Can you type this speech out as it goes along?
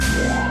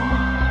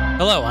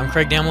Hello, I'm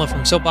Craig Damla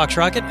from Soapbox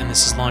Rocket, and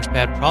this is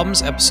Launchpad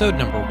Problems, episode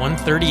number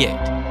 138. Houston,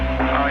 we've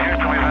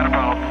had a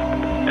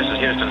problem. This is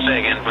Houston. Say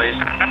again, please.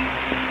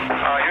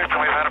 Houston,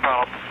 we've had a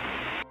problem.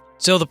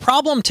 So the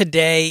problem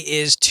today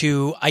is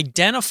to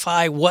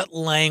identify what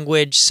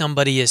language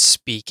somebody is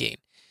speaking.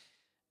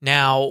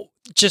 Now,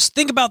 just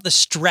think about the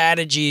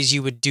strategies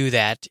you would do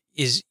that.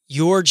 Is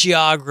your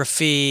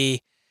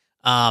geography,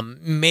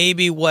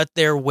 maybe what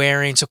they're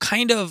wearing. So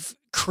kind of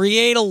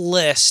create a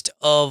list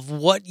of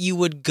what you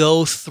would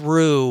go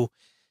through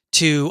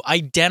to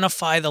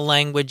identify the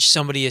language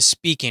somebody is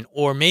speaking.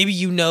 Or maybe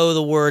you know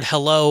the word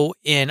hello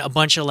in a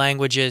bunch of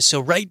languages. So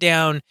write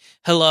down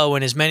hello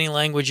in as many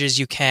languages as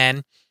you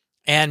can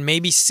and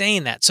maybe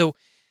saying that. So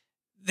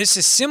this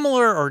is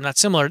similar, or not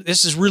similar,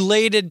 this is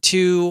related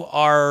to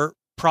our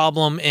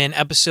problem in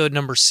episode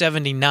number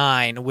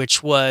 79,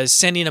 which was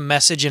sending a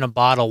message in a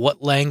bottle.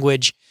 What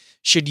language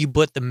should you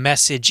put the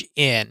message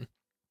in?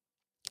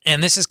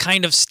 And this is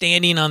kind of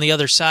standing on the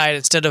other side.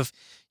 Instead of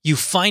you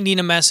finding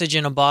a message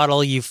in a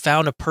bottle, you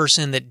found a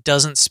person that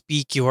doesn't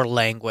speak your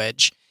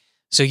language.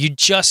 So you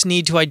just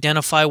need to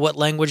identify what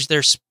language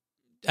they're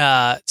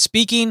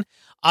speaking.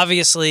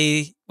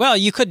 Obviously, well,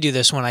 you could do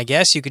this one, I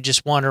guess. You could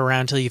just wander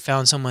around until you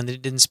found someone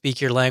that didn't speak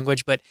your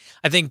language. But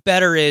I think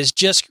better is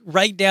just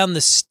write down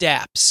the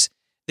steps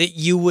that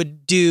you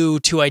would do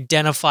to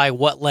identify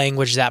what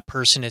language that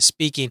person is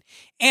speaking.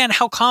 And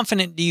how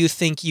confident do you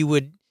think you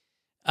would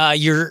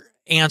your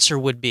answer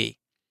would be?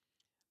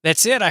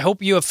 That's it. I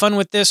hope you have fun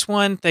with this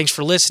one. Thanks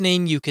for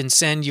listening. You can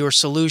send your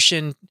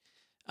solution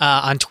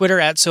on Twitter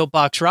at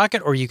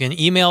SoapboxRocket, or you can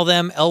email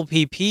them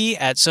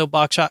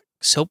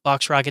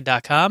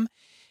lpp@soapboxrocket.com.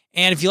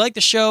 And if you like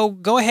the show,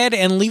 go ahead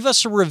and leave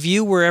us a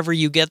review wherever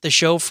you get the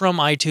show from,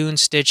 iTunes,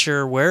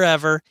 Stitcher,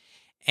 wherever,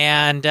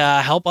 and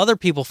help other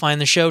people find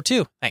the show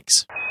too.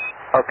 Thanks.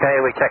 Okay,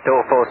 we checked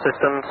all four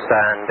systems,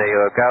 and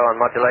you go on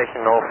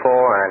modulation, all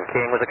four, and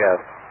keying was a go.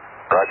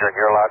 Roger,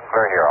 you're loud and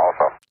clear here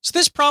also. So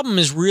this problem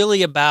is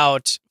really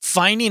about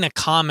finding a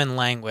common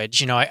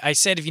language. You know, I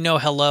said if you know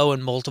hello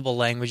in multiple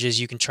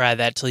languages, you can try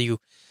that till you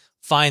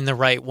find the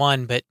right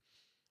one. But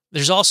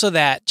there's also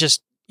that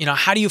just, you know,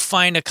 how do you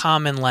find a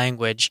common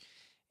language?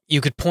 You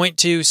could point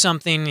to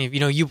something, you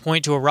know, you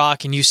point to a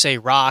rock and you say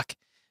rock.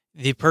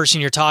 The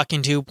person you're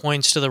talking to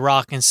points to the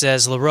rock and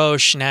says La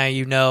Roche. Now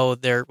you know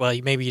they're, well,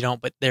 maybe you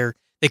don't, but they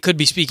could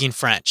be speaking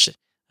French.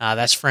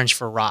 That's French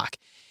for rock.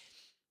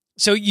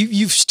 So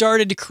you've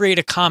started to create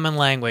a common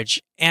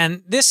language,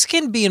 and this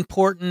can be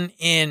important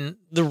in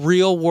the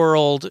real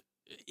world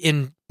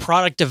in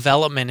product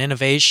development,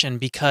 innovation,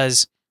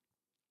 because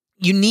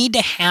you need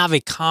to have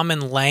a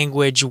common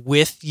language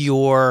with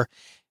your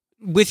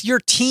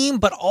team,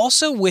 but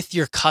also with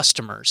your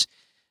customers.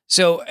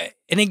 So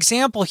an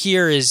example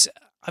here is,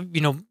 you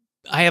know,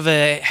 I have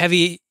a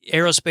heavy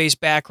aerospace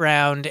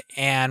background,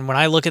 and when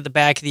I look at the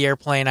back of the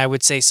airplane, I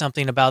would say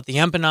something about the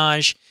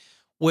empennage,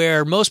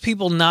 where most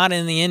people not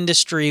in the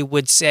industry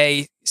would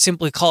say,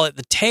 simply call it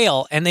the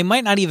tail, and they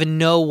might not even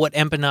know what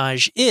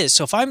empennage is.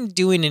 So if I'm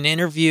doing an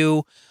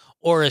interview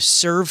or a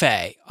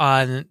survey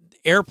on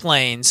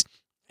airplanes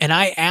and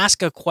I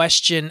ask a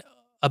question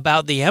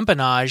about the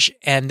empennage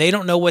and they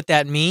don't know what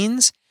that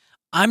means,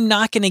 I'm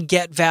not going to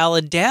get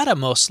valid data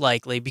most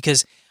likely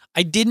because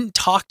I didn't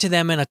talk to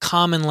them in a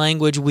common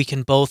language we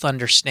can both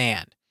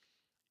understand.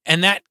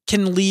 And that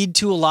can lead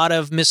to a lot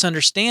of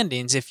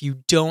misunderstandings if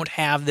you don't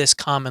have this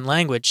common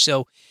language.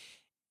 So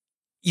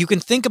you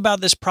can think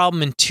about this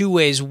problem in two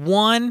ways.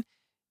 One,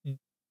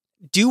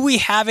 do we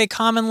have a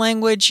common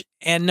language?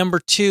 And number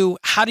two,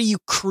 how do you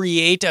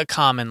create a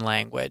common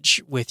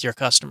language with your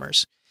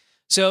customers?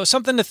 So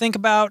something to think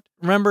about.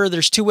 Remember,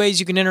 there's two ways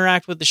you can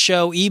interact with the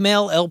show.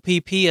 Email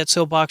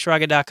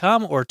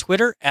lpp@soapboxrocket.com or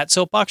Twitter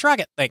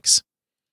 @soapboxrocket. Thanks.